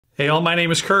Hey all, my name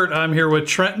is Kurt. I'm here with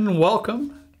Trenton.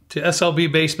 Welcome to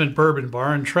SLB Basement Bourbon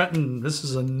Bar. And Trenton, this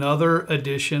is another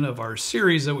edition of our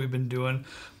series that we've been doing,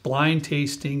 blind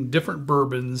tasting different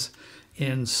bourbons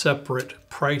in separate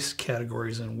price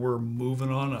categories, and we're moving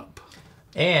on up.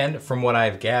 And from what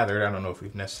I've gathered, I don't know if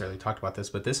we've necessarily talked about this,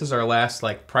 but this is our last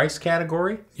price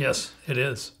category. Yes, it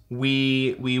is.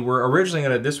 We were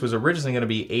originally this was originally gonna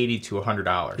be $80 to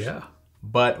 $100. Yeah.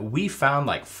 But we found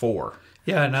like 4.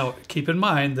 Yeah, now keep in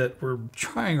mind that we're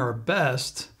trying our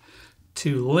best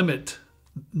to limit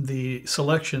the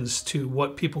selections to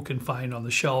what people can find on the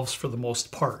shelves for the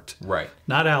most part. Right.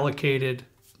 Not allocated,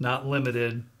 not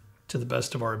limited, to the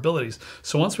best of our abilities.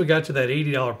 So once we got to that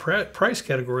 $80 price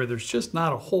category, there's just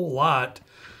not a whole lot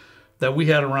that we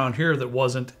had around here that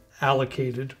wasn't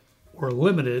allocated or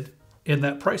limited in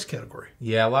that price category.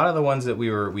 Yeah, a lot of the ones that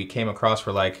we came across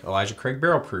were like Elijah Craig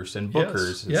Barrel Proofs and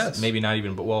Booker's. Yes. Maybe not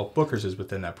even, but well, Booker's is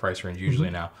within that price range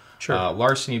usually now. Sure.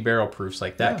 Larceny Barrel Proofs,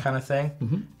 like that kind of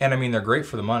thing. And I mean, they're great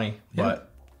for the money, but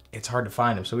it's hard to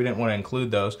find them, so we didn't want to include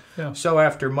those. Yeah. So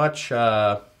after much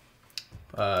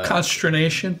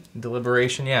consternation,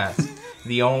 deliberation,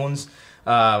 the owns,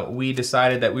 we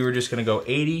decided that we were just going to go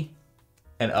 80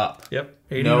 and up. Yep.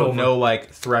 80 no like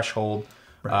threshold.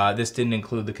 Right. This didn't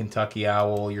include the Kentucky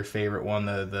Owl, your favorite one,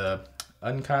 the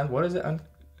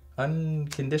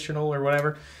unconditional or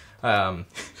whatever. I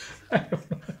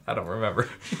don't remember.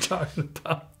 What you're talking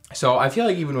about. So I feel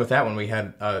like even with that one, we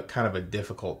had kind of a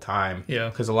difficult time. Yeah.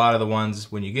 Because a lot of the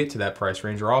ones, when you get to that price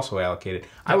range, are also allocated.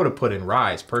 I would have put in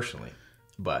Rise personally,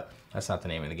 but that's not the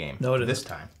name of the game. No, it isn't. This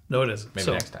time. No, it isn't. Maybe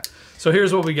next time. So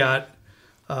here's what we got.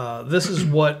 This is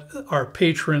what our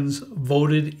patrons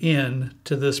voted in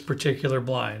to this particular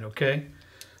blind, okay?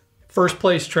 First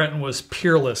place, Trenton, was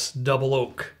Peerless Double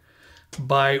Oak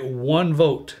by 1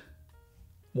 vote.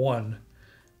 1.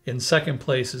 In second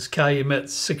place is Calumet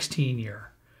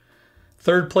 16-year.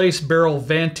 Third place, Barrel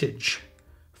Vantage.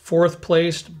 Fourth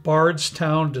place,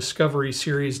 Bardstown Discovery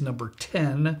Series number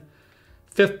 10.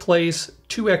 Fifth place,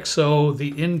 2XO,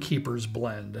 the Innkeeper's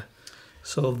Blend.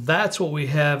 So that's what we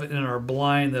have in our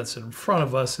blind that's in front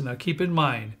of us. And now keep in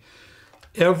mind,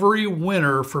 every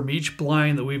winner from each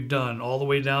blind that we've done, all the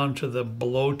way down to the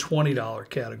below $20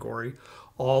 category,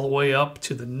 all the way up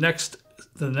to the next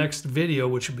video,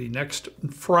 which will be next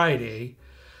Friday,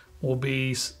 will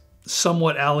be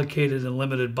somewhat allocated in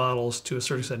limited bottles to a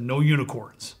certain extent. No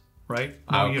unicorns, right?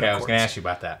 No unicorns. I was going to ask you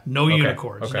about that. No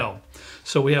unicorns, no.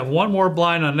 So we have one more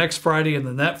blind on next Friday, and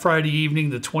then that Friday evening,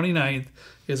 the 29th,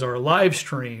 is our live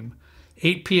stream,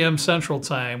 8 p.m. Central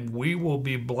Time. We will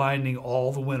be blinding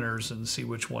all the winners and see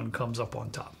which one comes up on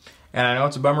top. And I know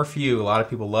it's a bummer for you. A lot of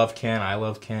people love Kent. I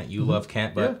love Kent. You love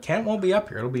Kent. But Kent won't be up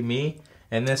here. It'll be me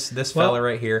and this fella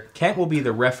right here. Kent will be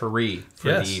the referee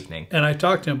for the evening. And I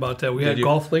talked to him about that. We had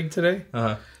golf league today,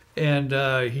 and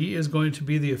he is going to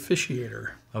be the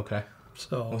officiator. Okay.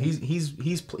 So well,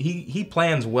 he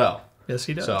plans well. Yes,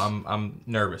 he does. So I'm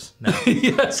nervous now.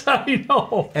 Yes, I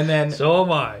know. And then so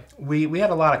am I. We had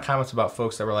a lot of comments about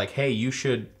folks that were like, "Hey, you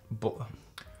should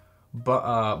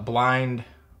blind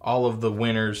all of the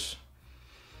winners."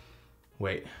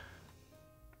 Wait,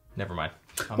 never mind.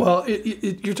 Well,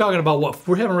 you're talking about what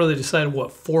we haven't really decided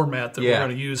what format that we're going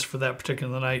to use for that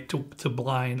particular night to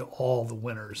blind all the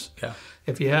winners. Yeah.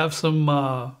 If you have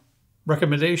some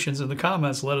recommendations in the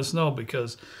comments, let us know,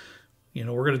 because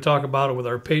we're going to talk about it with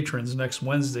our patrons next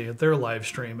Wednesday at their live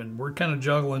stream, and we're kind of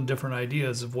juggling different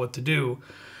ideas of what to do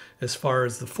as far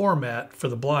as the format for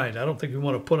the blind. I don't think we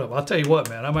want to put up. I'll tell you what,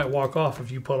 man, I might walk off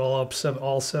if you put all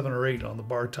 7 or 8 on the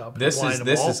bar top. This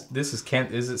is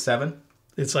Kent. Is it 7?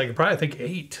 It's like probably I think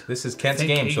 8. This is Kent's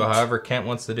game. 8. So however Kent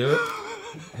wants to do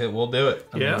it, we'll do it.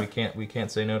 I mean, we can't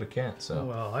say no to Kent. So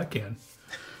well, I can.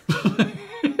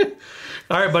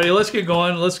 All right, buddy, let's get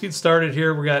going. Let's get started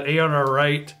here. We got A on our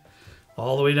right,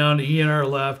 all the way down to E on our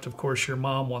left. Of course, your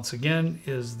mom, once again,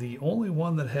 is the only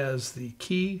one that has the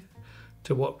key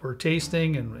to what we're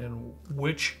tasting and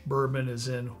which bourbon is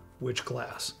in which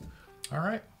glass. All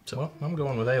right. So well, I'm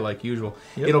going with A like usual.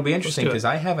 Yep, it'll be interesting because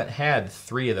I haven't had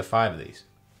 3 of the 5 of these.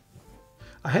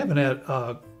 I haven't had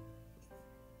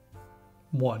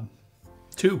 1,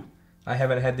 2. I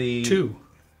haven't had the 2.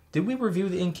 Did we review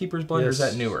the Innkeeper's Blend, or is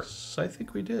that newer? I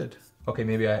think we did. Okay,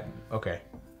 maybe okay.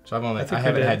 So I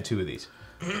haven't had 2 of these.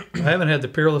 I haven't had the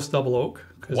Peerless Double Oak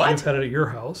because we've had it at your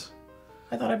house.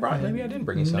 I thought I brought. Maybe I didn't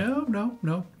bring you some.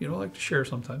 No. You don't like to share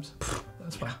sometimes.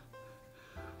 That's fine.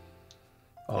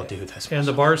 Oh, dude, that's. And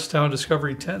the Bardstown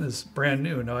Discovery 10 is brand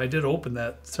new. Now I did open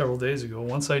that several days ago.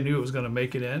 Once I knew it was going to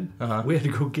make it in, we had to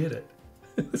go get it.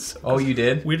 Oh, you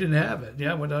did? We didn't have it.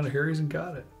 Yeah, I went down to Harry's and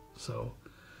got it. So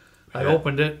I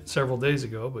opened it several days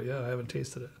ago, but yeah, I haven't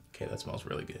tasted it. Okay, that smells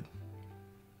really good.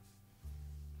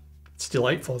 It's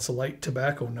delightful. It's a light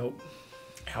tobacco note.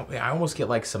 I almost get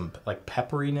like some like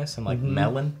pepperiness and like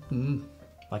melon. Mm.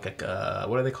 Like a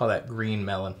what do they call that green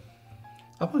melon?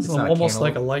 I'm getting almost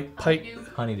like a light pipe.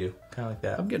 Honeydew, kind of like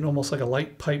that. I'm getting almost like a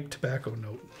light pipe tobacco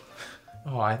note.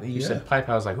 Oh, you said pipe.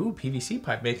 I was like, ooh, PVC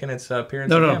pipe making its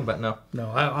appearance again, but no. No,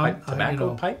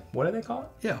 tobacco pipe? What do they call it?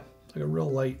 Yeah, like a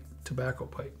real light tobacco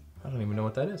pipe. I don't even know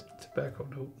what that is. Tobacco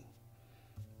note.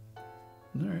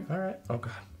 All right. Oh,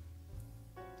 God.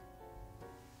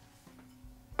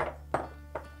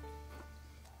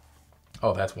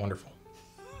 Oh, that's wonderful.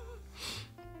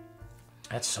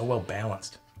 That's so well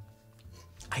balanced.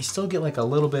 I still get like a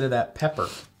little bit of that pepper.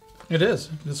 It is.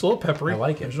 It's a little peppery. I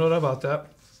like it. There's no doubt about that.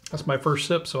 That's my first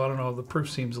sip, so I don't know. The proof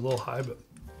seems a little high, but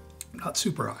not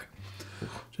super high.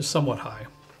 Just somewhat high.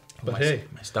 But hey,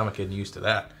 my stomach isn't used to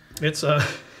that. It's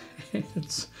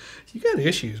you got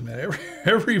issues, man.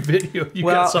 Every video you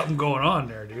got something going on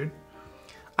there, dude.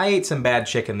 I ate some bad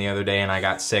chicken the other day and I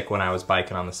got sick when I was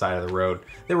biking on the side of the road.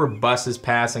 There were buses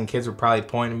passing, kids were probably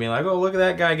pointing at me like, "Oh, look at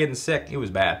that guy getting sick." It was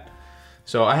bad.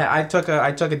 So I took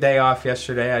a day off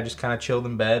yesterday. I just kind of chilled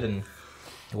in bed and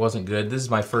it wasn't good. This is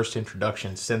my first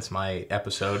introduction since my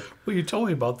episode. Well, you told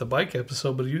me about the bike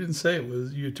episode, but you didn't say it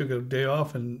was you took a day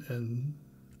off and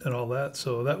all that.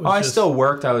 So that was. I still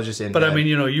worked. I was just in. But bed. I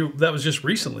mean, that was just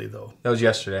recently, though. That was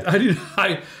yesterday. I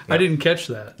didn't catch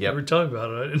that. Yep. You were telling me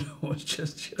about it. I didn't know it was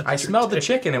just yesterday. I smelled the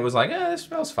chicken. It was like, this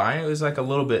smells fine. It was like a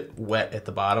little bit wet at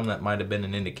the bottom. That might have been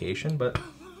an indication. But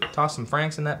toss some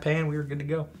Franks in that pan. We were good to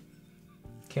go.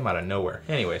 Came out of nowhere.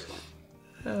 Anyways.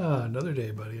 Another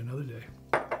day, buddy. Another day.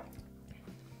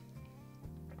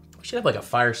 We should have like a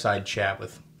fireside chat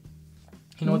with.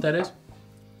 You know what that is?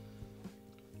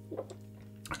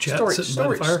 Story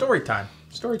time.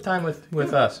 Story time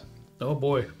with us. Oh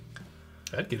boy,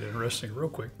 that'd get interesting real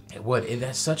quick. It would.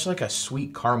 That's such like a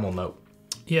sweet caramel note.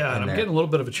 Yeah, and I'm getting a little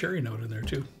bit of a cherry note in there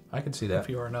too. I can see that. If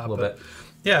you are not, a little bit.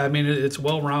 Yeah, I mean it's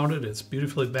well rounded. It's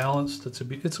beautifully balanced.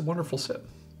 It's a wonderful sip.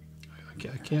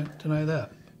 I can't deny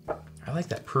that. I like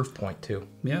that proof point too.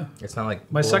 Yeah, it's not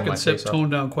like my second sip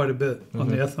toned down quite a bit on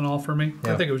the ethanol for me.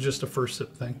 Yeah. I think it was just a first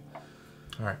sip thing.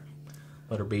 All right,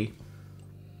 let her be.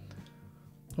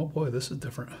 Oh boy, this is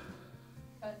different.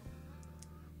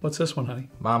 What's this one, honey?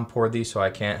 Mom poured these, so I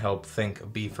can't help think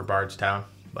of B for Bardstown.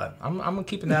 But I'm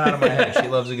keeping that out of my head. She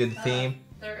loves a good theme.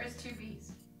 There is 2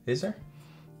 Bs. Is there?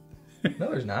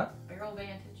 No, there's not. Barrel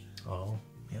Vantage. Oh,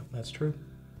 yep, that's true.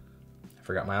 I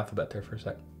forgot my alphabet there for a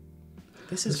sec.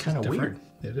 This is kind of weird.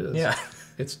 It is. Yeah.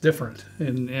 It's different.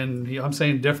 And I'm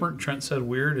saying different. Trent said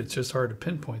weird. It's just hard to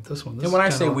pinpoint this one. And when I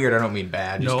say weird, I don't mean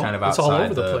bad. Just kind of outside it's all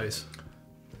over the place.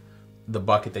 The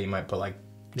bucket that you might put like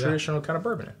traditional kind of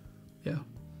bourbon in. Yeah.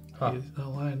 Huh. He's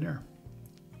not lying there.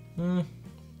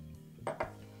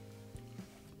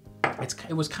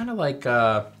 It was kind of like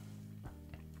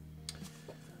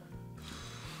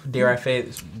dare I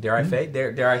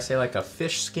say like a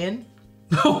fish skin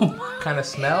kind of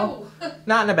smell.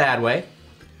 Not in a bad way.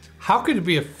 How could it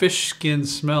be a fish skin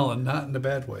smell and not in a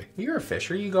bad way? You're a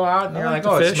fisher. You go out and you're like,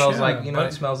 oh, it smells like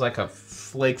it smells like a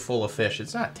flake full of fish.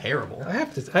 It's not terrible. I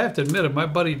have to admit it. My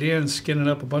buddy Dan's skinning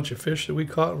up a bunch of fish that we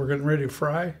caught. We're getting ready to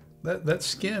fry. That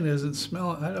skin isn't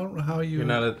smelling. I don't know how you. You're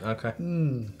not okay. I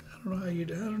don't know how you. I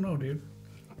don't know, dude.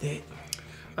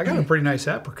 I got a pretty nice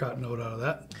apricot note out of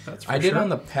that. That's for I did on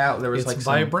the palate. There was it's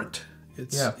vibrant.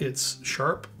 It's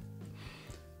sharp.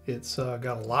 It's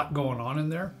got a lot going on in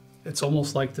there. It's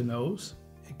almost like the nose.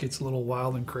 It gets a little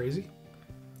wild and crazy.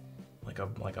 Like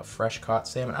a fresh caught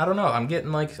salmon. I don't know. I'm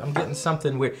getting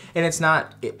something weird, and it's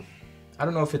not. I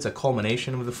don't know if it's a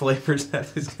culmination of the flavors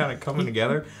that is kind of coming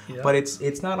together, but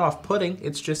it's not off-putting.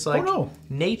 It's just like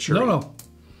nature. No.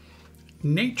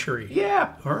 Naturey.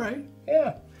 Yeah. All right.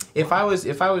 Yeah. If I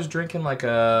was drinking like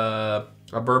a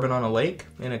bourbon on a lake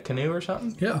in a canoe or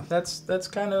something, that's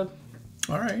kind of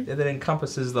all right. That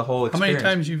encompasses the whole experience. How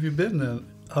many times have you been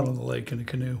out on the lake in a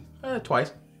canoe?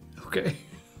 Twice. Okay.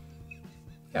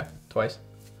 Yeah, twice.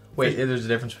 Wait, there's a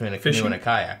difference between a canoe and a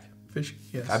kayak. Fishing,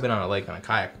 yes. I've been on a lake on a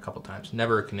kayak a couple times.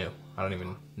 Never a canoe. I don't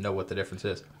even know what the difference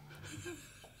is.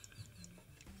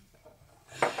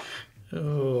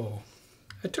 Oh.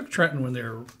 I took Trenton when they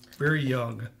were very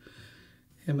young.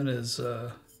 Him and his,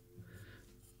 I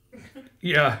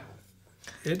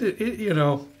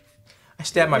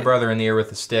stabbed my brother in the ear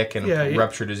with a stick and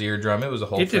ruptured his eardrum. It was a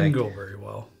whole thing. It didn't go very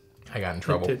well. I got in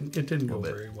trouble. It didn't go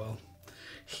very well.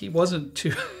 He wasn't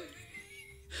too...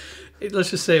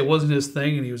 Let's just say it wasn't his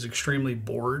thing, and he was extremely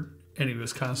bored, and he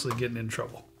was constantly getting in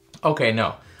trouble. Okay,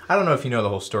 no. I don't know if you know the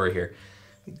whole story here.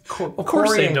 Of course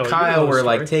Corey they and don't. You Kyle know the were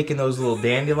like story. taking those little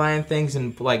dandelion things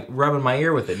and like rubbing my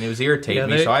ear with it, and it was irritating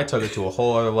me. So I took it to a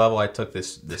whole other level. I took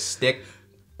this stick.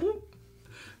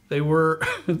 They were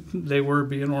they were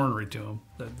being ornery to him.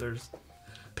 There's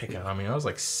Picking on me. I was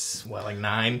like, what, like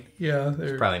 9? yeah,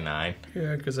 Probably 9.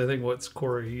 yeah, because I think what's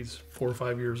Corey? He's 4 or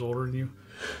 5 years older than you.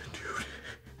 Dude,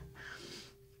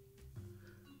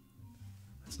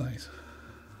 That's nice.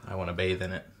 I want to bathe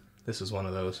in it. This is one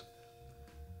of those.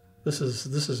 This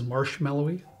is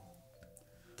marshmallowy.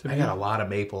 I got a lot of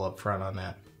maple up front on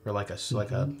that, or like a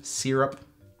syrup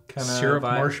kind of syrup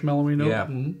vibe. marshmallowy note. Yeah.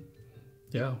 Mm-hmm.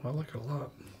 Yeah, I like it a lot.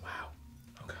 Wow.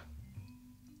 Okay.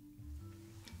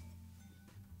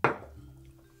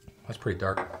 That's pretty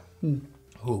dark.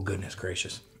 Oh, goodness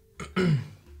gracious.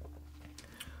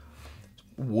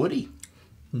 Woody.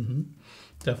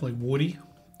 Definitely woody,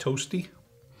 toasty.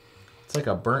 It's like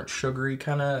a burnt sugary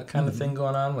kind of thing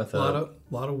going on with A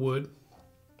lot of wood.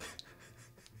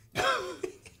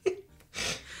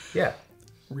 Yeah.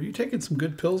 Were you taking some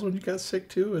good pills when you got sick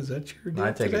too? Is that your deal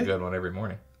I take today? a good one every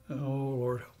morning. Oh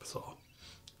Lord, help us all.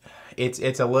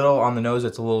 It's a little on the nose.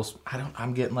 It's a little.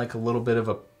 I'm getting like a little bit of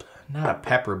a, not a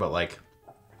pepper, but like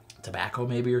tobacco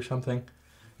maybe or something.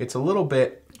 It's a little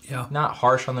bit. Yeah. Not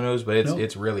harsh on the nose, but No.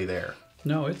 it's really there.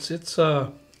 No, it's It's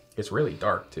really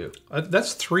dark too.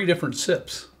 that's 3 different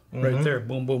sips right there.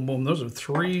 Boom, boom, boom. Those are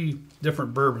 3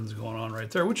 different bourbons going on right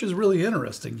there, which is really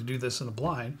interesting to do this in a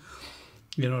blind.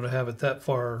 You know, to have it that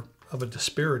far of a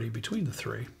disparity between the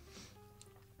 3.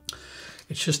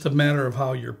 It's just a matter of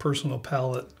how your personal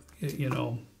palate, you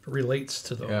know, relates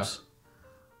to those.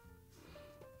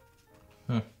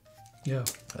 Yeah,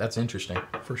 That's interesting.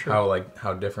 for sure.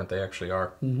 How different they actually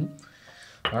are.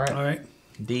 All right. All right,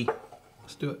 D.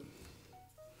 let's do it.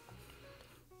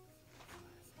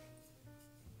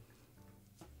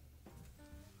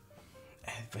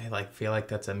 I feel like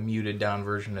that's a muted down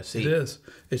version of C. It is.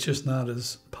 It's just not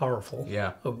as powerful.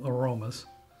 Yeah. Of aromas.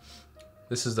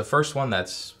 This is the first one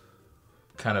that's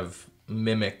kind of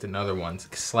mimicked another one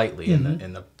slightly in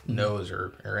the nose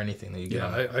or anything that you get. Yeah,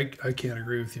 on it. I can't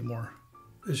agree with you more.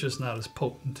 It's just not as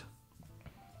potent.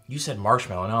 You said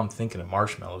marshmallow. Now I'm thinking of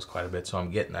marshmallows quite a bit, so I'm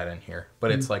getting that in here.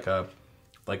 But it's like a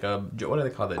what do they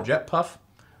call it? Jet puff?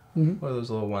 What are those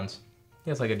little ones?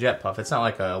 Yeah, it's like a jet puff. It's not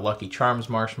like a Lucky Charms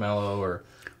marshmallow or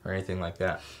anything like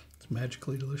that. It's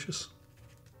magically delicious.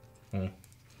 I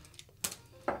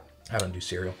don't do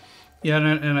cereal. Yeah,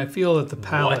 and I feel that the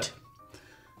palate. What?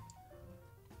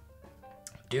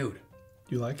 Dude,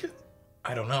 You like it?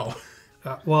 I don't know.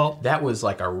 Well, That was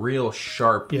like a real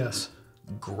sharp yes.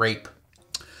 grape.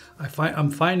 I'm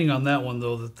finding on that one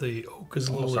though that the oak is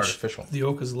a Almost little artificial. The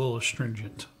oak is a little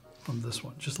astringent on this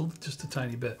one, just a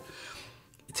tiny bit.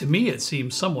 To me, it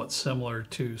seems somewhat similar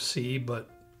to C, but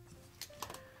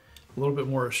a little bit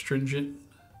more astringent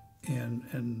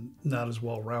and not as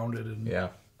well rounded. And Yeah.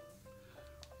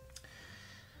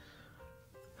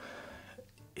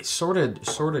 It's sort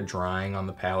of drying on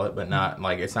the palate, but not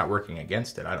like it's not working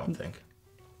against it, I don't think.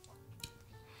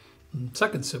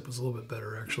 Second sip was a little bit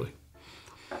better actually.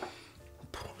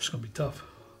 It's gonna be tough.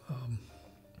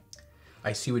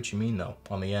 I see what you mean though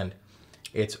on the end.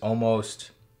 It's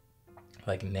almost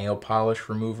like nail polish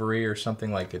removery or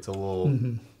something, like it's a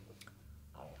little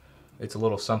it's a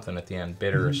little something at the end,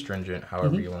 bitter, astringent,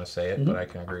 however you want to say it, but I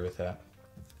can agree with that.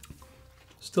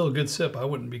 Still a good sip. I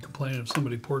wouldn't be complaining if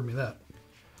somebody poured me that.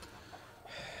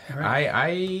 All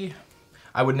right.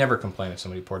 I would never complain if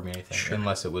somebody poured me anything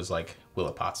unless it was like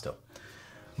Willet Pot still.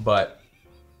 But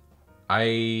I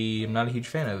am not a huge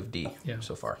fan of D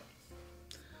so far.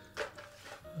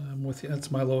 I'm with you.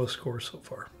 That's my lowest score so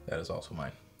far. That is also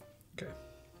mine. Okay.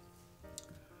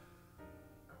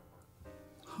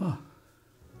 Huh.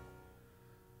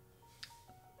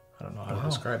 I don't know how to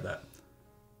describe that.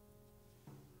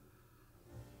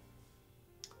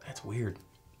 That's weird.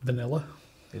 Vanilla.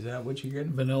 Is that what you're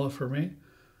getting? Vanilla for me.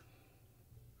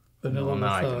 Vanilla Well,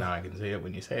 now with I can see it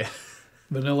when you say it.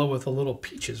 vanilla with a little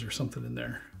peaches or something in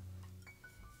there.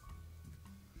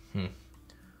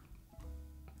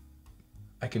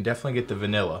 I can definitely get the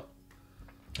vanilla.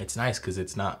 It's nice because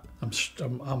it's not.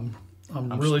 I'm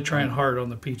really trying hard on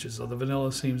the peaches. So the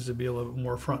vanilla seems to be a little bit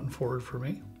more front and forward for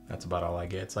me. That's about all I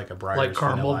get. It's like a Breyer's Like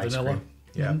caramel, ice vanilla? cream.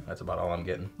 Yeah, that's about all I'm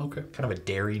getting. Okay. Kind of a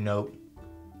dairy note,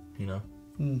 you know.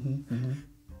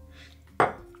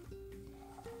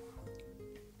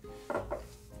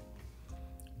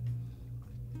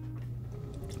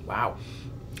 Wow.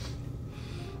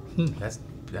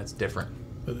 That's different.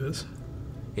 It is.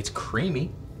 It's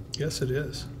creamy. Yes, it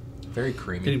is. Very Didn't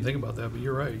creamy. even think about that, but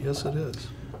you're right. Yes, it is.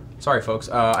 Sorry, folks.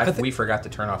 We forgot to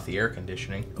turn off the air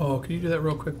conditioning. Oh, can you do that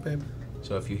real quick, babe?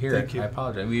 So if you hear Thank it, you. I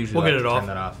apologize. We usually We'll like get it to off. turn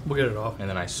that off. We'll get it off. And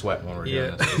then I sweat when we're Yeah.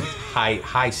 doing this. It's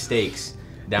high stakes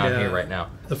down here right now.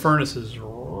 The furnace is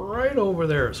right over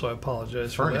there, so I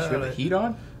apologize for Furnace, that. you have the heat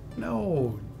on?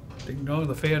 No,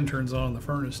 the fan turns on in the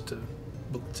furnace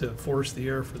to force the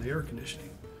air for the air conditioning.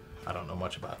 I don't know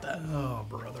much about that. Oh,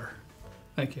 brother.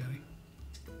 Thank you, honey.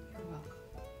 You're welcome.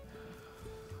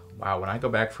 Wow, when I go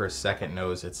back for a second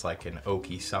nose, it's like an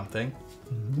oaky something.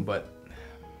 But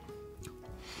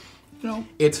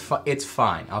it's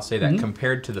fine. I'll say that.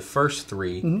 Compared to the first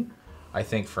three, I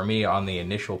think for me on the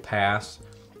initial pass,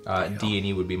 D and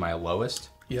E would be my lowest.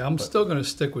 Yeah, I'm still going to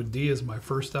stick with D as my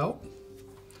first out.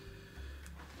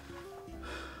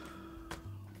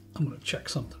 I'm going to check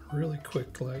something really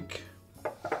quick, like...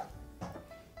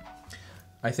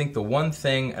 I think the one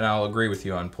thing, and I'll agree with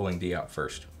you on pulling D out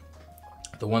first.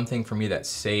 The one thing for me that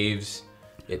saves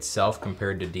itself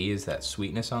compared to D is that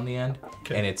sweetness on the end.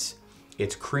 Okay. And it's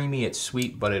creamy, it's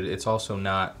sweet, but it's also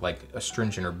not like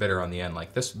astringent or bitter on the end.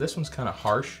 Like this one's kind of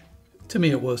harsh. To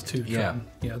me, it was too. Yeah.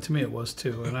 Yeah. To me, it was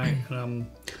too, and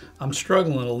I'm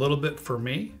struggling a little bit for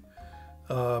me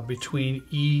between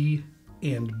E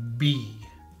and B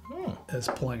as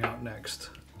pulling out next.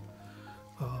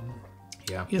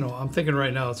 Yeah. I'm thinking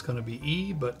right now it's going to be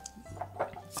E, but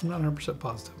I'm not 100%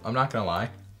 positive. I'm not gonna lie.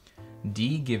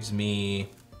 D gives me,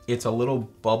 it's a little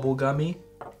bubble gummy,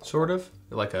 sort of.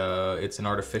 Like it's an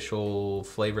artificial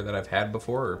flavor that I've had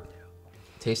before or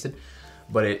tasted.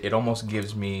 But it almost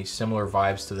gives me similar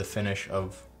vibes to the finish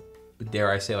of,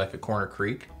 dare I say, like a Corner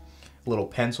Creek. Little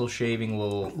pencil shaving, a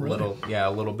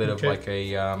little bit of like a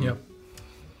Yep.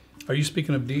 Are you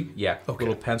speaking of D? yeah, Okay.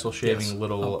 little pencil shaving, Yes.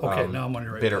 little Okay, now I'm on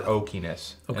your right bitter path.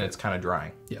 oakiness, and Okay. it's kind of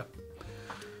drying. Yeah.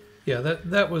 Yeah,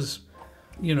 that was,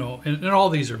 and all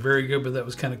these are very good, but that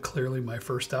was kind of clearly my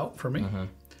first out for me.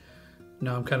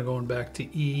 Now I'm kind of going back to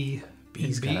E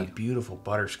B's and B. got a beautiful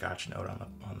butterscotch note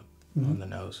on the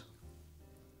nose.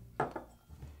 All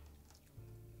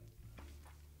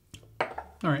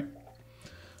right.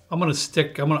 I'm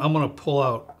gonna pull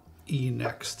out E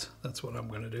next. That's what I'm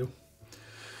gonna do.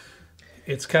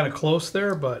 It's kind of close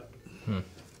there, but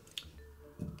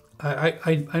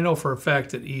I know for a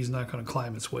fact that E's not gonna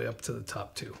climb its way up to the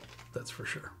top two. That's for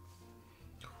sure.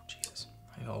 Oh, Jesus.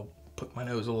 I'll put my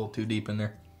nose a little too deep in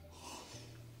there.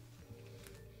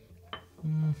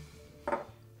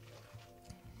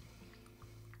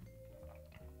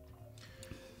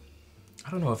 I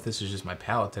don't know if this is just my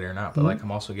palate today or not, but like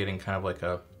I'm also getting kind of like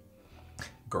a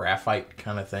graphite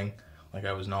kind of thing. Like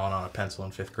I was gnawing on a pencil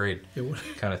in 5th grade It would,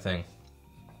 kind of thing.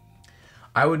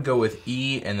 I would go with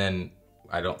E, and then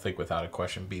I don't think without a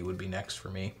question B would be next for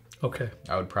me. okay.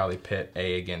 I would probably pit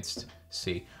A against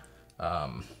C.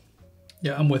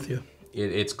 Yeah, I'm with you.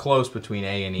 It's close between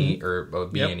A and E, or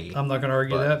B Yep. and E. I'm not gonna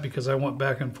argue but- that because I went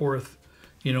back and forth,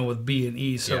 with B and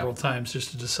E several times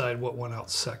just to decide what went out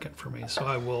second for me. So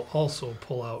I will also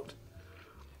pull out,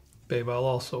 babe. I'll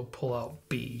also pull out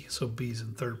B. So B's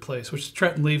in third place, which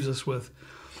Trenton leaves us with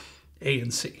A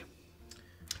and C.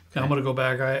 Now I'm gonna go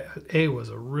back. A was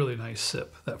a really nice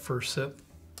sip. That first sip.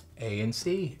 A and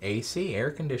C. AC,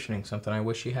 air conditioning, something I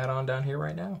wish you had on down here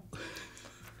right now.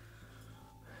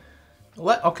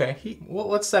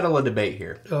 Let's settle a debate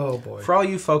here. Oh boy. For all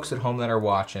you folks at home that are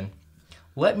watching,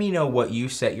 let me know what you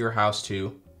set your house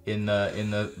to in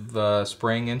the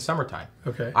spring and summertime.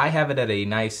 Okay. I have it at a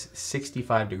nice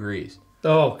 65 degrees.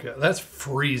 Oh god, that's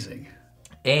freezing.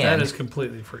 And That is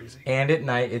completely freezing. and at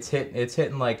night it's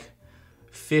hitting like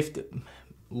 50,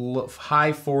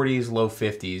 high 40s, low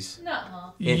 50s.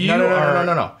 Nuh-uh.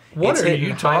 No. What It's are hitting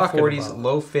you high talking 40s, about?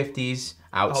 low 50s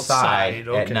outside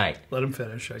okay. at night. Let him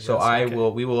finish. I guess. So Okay.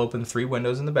 we will open 3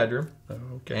 windows in the bedroom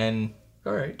Okay. and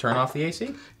All right. turn off the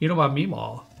AC. My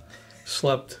Meemaw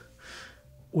slept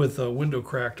with the window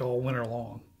cracked all winter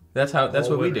long. That's what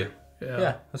we winter. do. Yeah.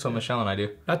 Yeah, that's what Michelle and I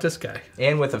do. Not this guy.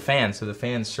 And with a fan, so the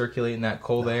fan's circulating that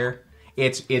cold air.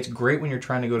 It's great when you're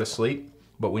trying to go to sleep,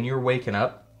 but when you're waking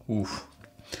up, oof,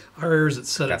 Our air's at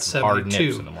set got at some hard nips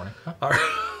 72. in the morning. Huh?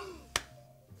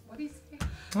 What do you say?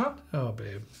 Huh? Oh,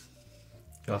 babe.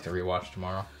 You'll have to rewatch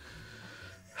tomorrow.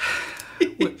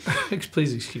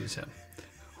 Please excuse him.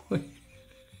 Wait.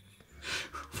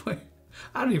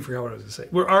 I don't even forget what I was going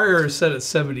to say. Our air is set at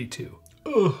 72.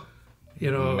 Ugh.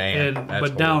 Man, but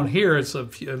that's down horrible. here it's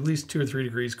at least 2 or 3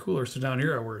 degrees cooler. So down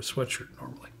here I wear a sweatshirt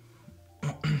normally.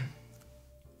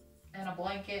 And a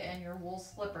blanket and your wool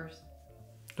slippers.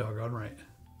 Doggone right.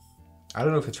 I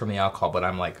don't know if it's from the alcohol, but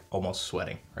I'm like almost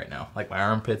sweating right now. Like my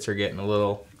armpits are getting a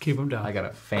little. Keep them down. I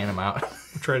gotta fan them out.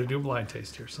 We'll try to do a blind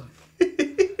taste here, son.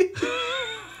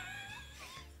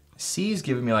 C's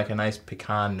giving me like a nice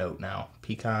pecan note now.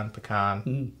 Pecan.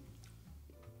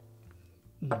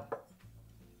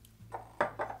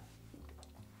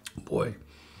 Boy,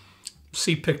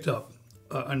 C picked up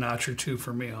a notch or two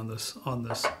for me on this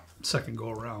second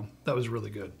go around. That was really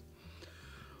good.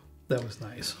 That was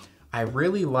nice. I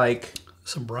really like...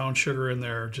 Some brown sugar in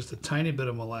there, just a tiny bit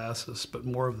of molasses, but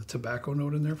more of the tobacco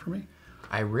note in there for me.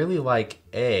 I really like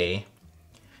A.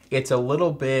 It's a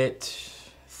little bit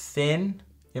thin,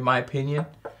 in my opinion,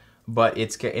 but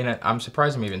it's getting... I'm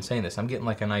surprised I'm even saying this. I'm getting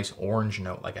like a nice orange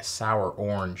note, like a sour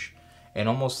orange, and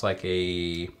almost like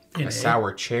a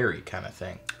sour cherry kind of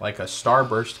thing, like a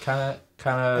Starburst kind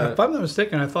of. If I'm not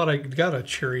mistaken, I thought I got a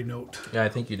cherry note. Yeah, I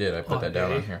think you did. I put that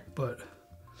down on here. But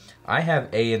I have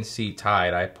A and C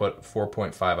tied. I put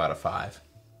 4.5 out of 5.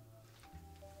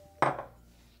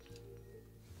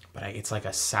 But it's like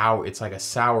a sour. It's like a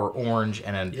sour orange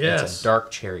and it's a dark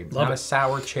cherry, but not a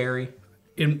sour cherry.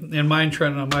 In mine,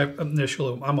 Trent, on my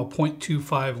initial, I'm a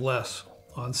 0.25 less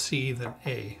on C than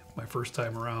A my first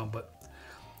time around. But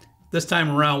this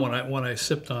time around, when I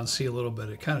sipped on C a little bit,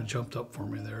 it kind of jumped up for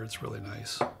me there. It's really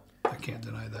nice. I can't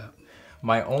deny that.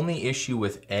 My only issue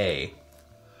with A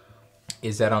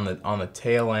is that on the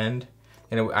tail end,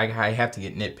 and I have to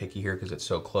get nitpicky here because it's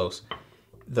so close.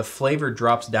 The flavor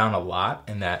drops down a lot,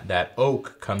 and that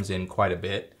oak comes in quite a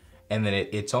bit, and then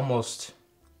it's almost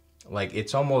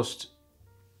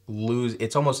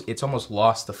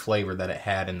lost the flavor that it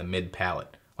had in the mid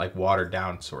palate, like watered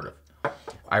down sort of.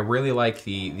 I really like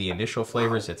the initial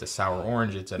flavors. It's a sour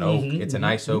orange. It's an oak. It's a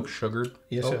nice oak sugared.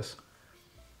 Yes, oak. yes.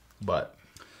 But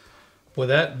well,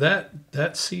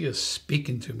 that C is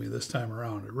speaking to me this time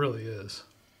around. It really is.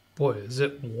 Boy, is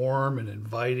it warm and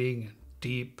inviting and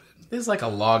deep. This is like a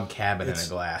log cabin in a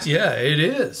glass. Yeah, it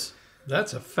is.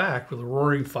 That's a fact, with a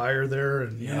roaring fire there,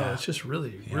 and you know, it's just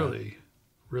really, really,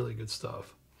 really good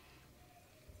stuff.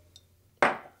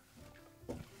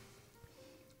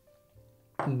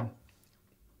 Oh,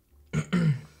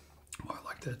 I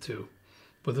like that too,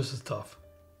 but this is tough.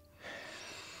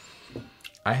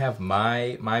 I have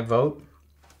my vote.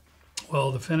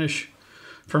 Well, the finish,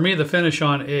 for me, the finish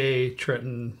on A,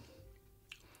 Trenton,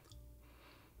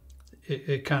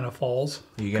 it kind of falls.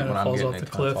 You get kind what of I'm falls getting, off the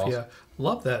it kinda cliff. falls. Yeah,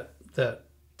 love that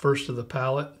first of the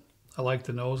palate. I like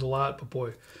the nose a lot, but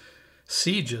boy,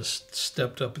 C just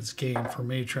stepped up its game for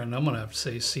me, Trenton. I'm gonna have to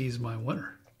say C's my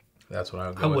winner. That's what I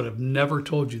would go I with. would have never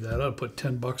told you that. I'd put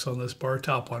 $10 on this bar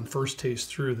top on first taste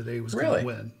through that A was going to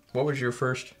win. What was your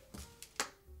first?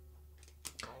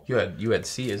 You had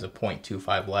C as a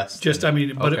 0.25 less.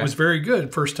 But it was very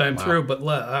good first time through. But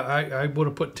I would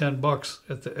have put $10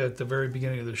 at the very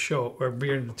beginning of the show, or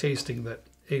beginning of the tasting, that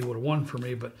A would have won for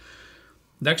me. But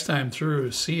next time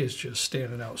through, C is just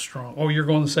standing out strong. Oh, you're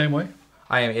going the same way?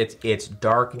 I am. It's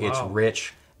dark. Wow. It's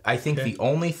rich. I think the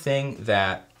only thing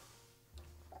that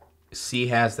C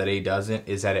has that A doesn't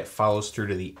is that it follows through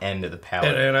to the end of the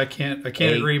palate. And I can't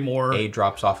agree more. A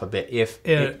drops off a bit.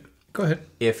 Go ahead.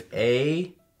 If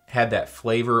A had that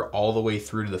flavor all the way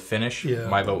through to the finish,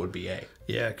 my vote would be A.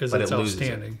 Yeah, because it's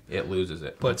outstanding. It loses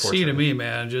it. But C to me,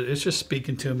 man, it's just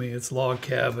speaking to me. It's log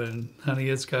cabin, honey.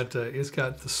 It's got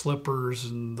the slippers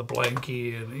and the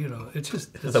blankie, and you know, it's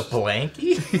the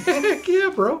blankie. Heck yeah,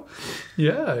 bro.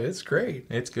 Yeah, it's great.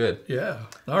 It's good. Yeah.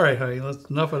 All right, honey.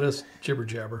 Enough of this jibber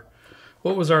jabber.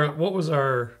 What was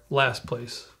our last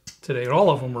place today? And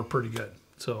all of them were pretty good.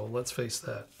 So let's face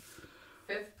that.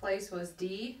 5th place was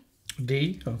D.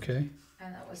 D. Okay.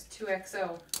 And that was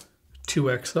 2XO.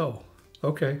 2XO.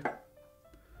 Okay.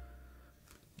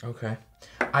 Okay.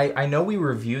 I know we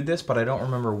reviewed this, but I don't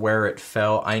remember where it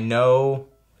fell. I know...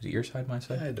 Was it your side, my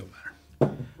side? It don't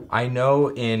matter. I know,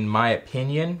 in my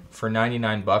opinion, for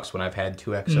 $99 when I've had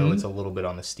 2XO, it's a little bit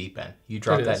on the steep end. You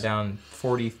drop that down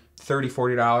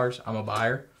 $40, I'm a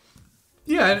buyer.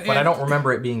 Yeah. But I don't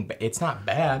remember it being... It's not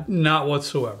bad. Not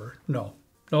whatsoever. No,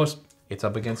 it's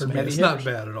up against some heavy It's hitters. not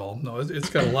bad at all. No, it's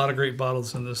got a lot of great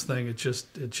bottles in this thing. It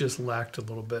just lacked a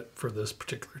little bit for this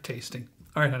particular tasting.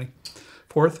 All right, honey.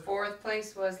 4th? 4th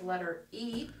place was letter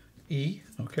E. E.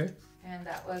 Okay. And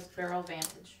that was Barrel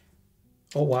Vantage.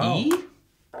 Oh, wow. E?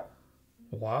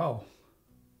 Wow.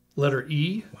 Letter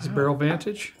E is Barrel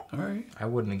Vantage. All right. I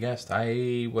wouldn't have guessed.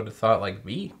 I would have thought like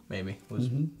B, maybe. Was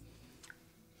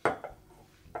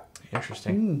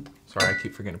interesting. Sorry, I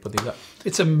keep forgetting to put these up.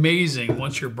 It's amazing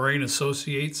once your brain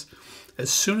associates. As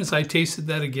soon as I tasted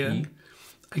that again,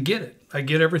 I get it. I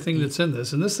get everything that's in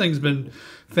this. And this thing's been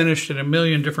finished in a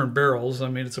million different barrels. I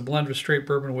mean, it's a blend of straight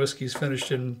bourbon whiskeys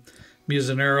finished in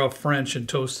Mizunara, French, and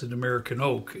toasted American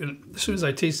oak. And as soon as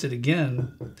I taste it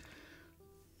again,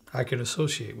 I can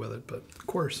associate with it. But, of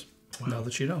course, now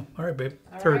that you know. All right, babe.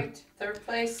 All right. 3rd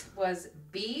place was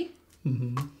B.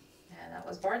 And that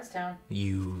was Bardstown.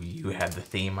 You had the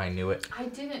theme. I knew it. I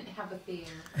didn't have a theme.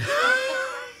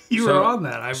 You were on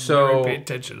that. I really paid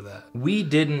attention to that. We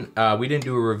didn't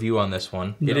do a review on this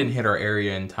one. No. It didn't hit our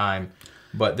area in time,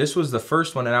 but this was the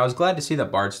first one, and I was glad to see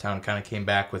that Bardstown kind of came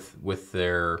back with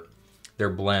their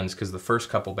blends, because the first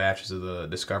couple batches of the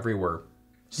Discovery were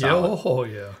solid. Yeah, oh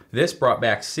yeah. This brought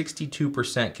back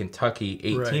 62% Kentucky,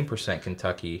 18%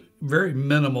 Kentucky. Very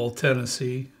minimal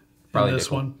Tennessee Probably in this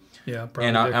Dickel. one. Yeah, probably.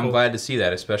 And I'm Dickel. glad to see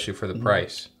that, especially for the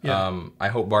price. Yeah. I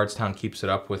hope Bardstown keeps it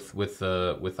up with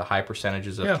the high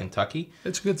percentages of Kentucky.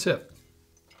 It's a good sip.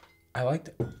 I liked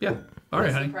it. Yeah. All right,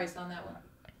 What's honey. the price on that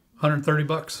one?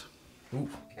 $130. Ooh.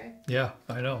 Okay. Yeah,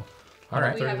 I know. All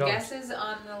right. Do we have $130. guesses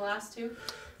on the last two?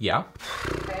 Yeah.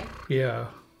 Okay. Yeah.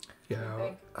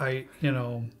 Okay.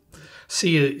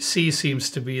 C seems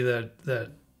to be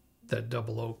that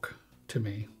double oak to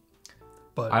me.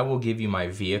 But I will give you my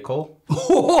vehicle.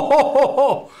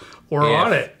 we're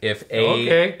on it. If A,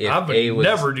 Okay. if I would A was,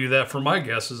 never do that for my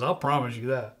guesses. I'll promise you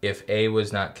that. if A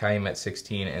was not Calumet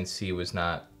 16 and C was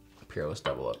not Peerless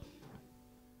Double Up.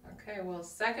 Okay, well,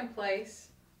 second place,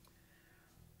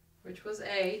 which was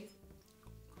A,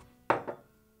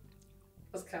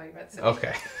 was Calumet 16.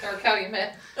 Okay. Or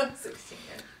Calumet 16.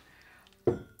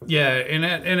 Yeah,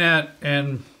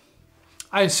 and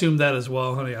I assumed that as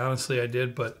well, honey. Honestly, I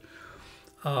did, but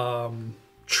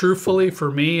truthfully,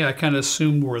 for me, I kind of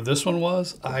assumed where this one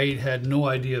was. I had no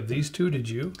idea of these two. Did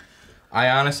you?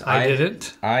 I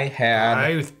didn't.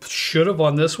 I should have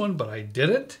on this one, but I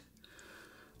didn't.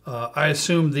 I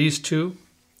assumed these two,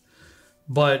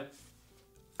 but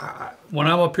when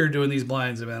I'm up here doing these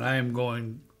blinds, man,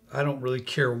 I don't really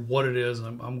care what it is.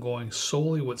 I'm going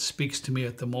solely what speaks to me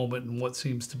at the moment and what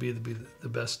seems to be the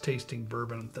best tasting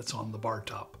bourbon that's on the bar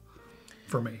top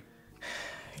for me.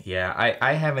 Yeah,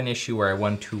 I have an issue where I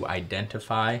want to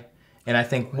identify, and I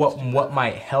think what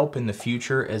might help in the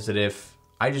future is that if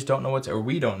I just don't know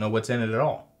we don't know what's in it at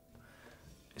all.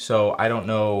 So I don't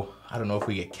know if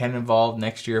we get Ken involved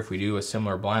next year if we do a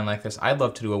similar blind like this. I'd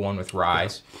love to do a one with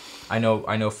ryes. I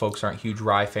know folks aren't huge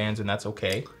rye fans, and that's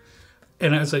okay.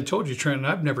 And as I told you, Trent,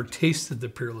 I've never tasted the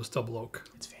Peerless Double Oak.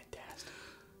 It's fantastic.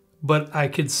 But I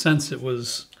could sense it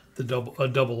was a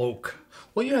double oak.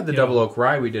 Well, you had the double oak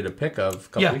rye we did a pick of a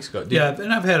couple weeks ago.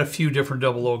 And I've had a few different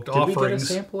double oaked offerings. Did we get a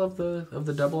sample of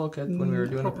the double oak when we were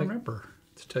doing I a don't pick? remember,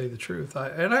 to tell you the truth.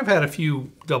 And I've had a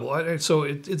few so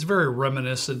it's very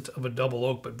reminiscent of a double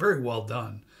oak, but very well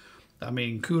done. I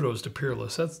mean, kudos to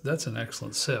Peerless. That's an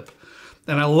excellent sip.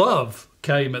 And I love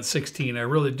Calumet 16. I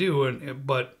really do.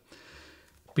 But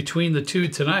between the two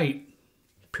tonight,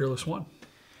 Peerless won.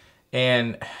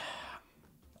 And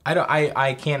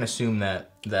I can't assume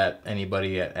that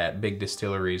anybody at big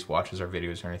distilleries watches our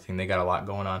videos or anything. They got a lot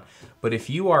going on. But if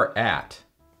you are at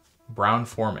Brown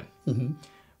Forman,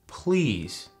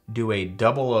 please do a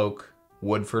double oak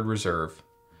Woodford Reserve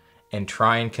and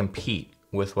try and compete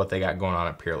with what they got going on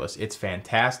at Peerless. It's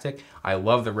fantastic. I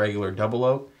love the regular double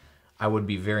oak. I would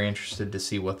be very interested to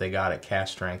see what they got at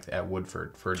cask strength at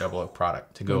Woodford for a double oak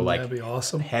product to go that'd be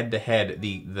awesome. head to head,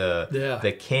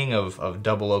 the king of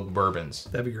double oak bourbons.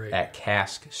 That'd be great. At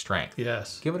cask strength.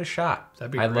 Yes. Give it a shot.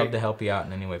 That'd be I'd great. love to help you out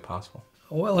in any way possible.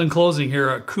 Well, in closing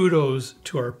here, kudos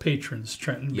to our patrons,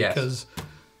 Trenton, Yes. because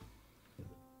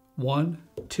 1,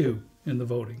 2 in the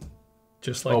voting.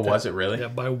 Just like that. Was it really? Yeah,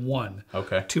 by 1.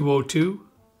 Okay. 202.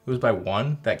 It was by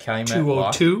 1 that Calumet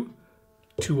 202,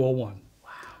 201. Wow.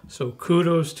 So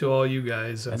kudos to all you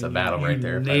guys. That's a battle right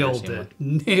there, if I've Nailed ever it.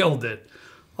 Nailed it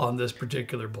on this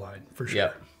particular blind, for sure.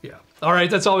 Yep. Yeah. All right,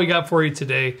 that's all we got for you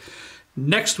today.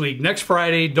 Next week, next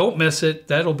Friday, don't miss it.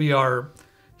 That'll be our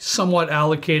somewhat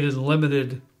allocated and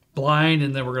limited blind,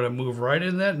 and then we're going to move right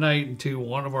in that night into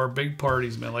one of our big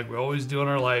parties, man, like we always do on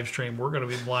our live stream. We're going to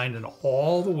be blinding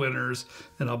all the winners,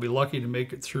 and I'll be lucky to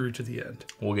make it through to the end.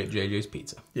 We'll get JJ's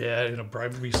pizza. Yeah, it'll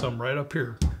probably be some right up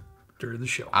here during the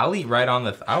show. I'll eat right on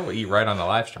the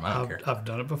live stream. I don't care. I've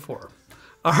done it before.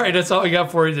 All right, that's all we got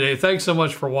for you today. Thanks so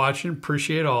much for watching.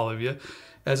 Appreciate all of you.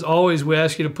 As always, we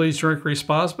ask you to please drink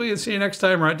responsibly, and see you next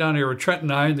time right down here with Trent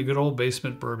and I in the good old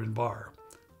basement bourbon bar.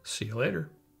 See you later.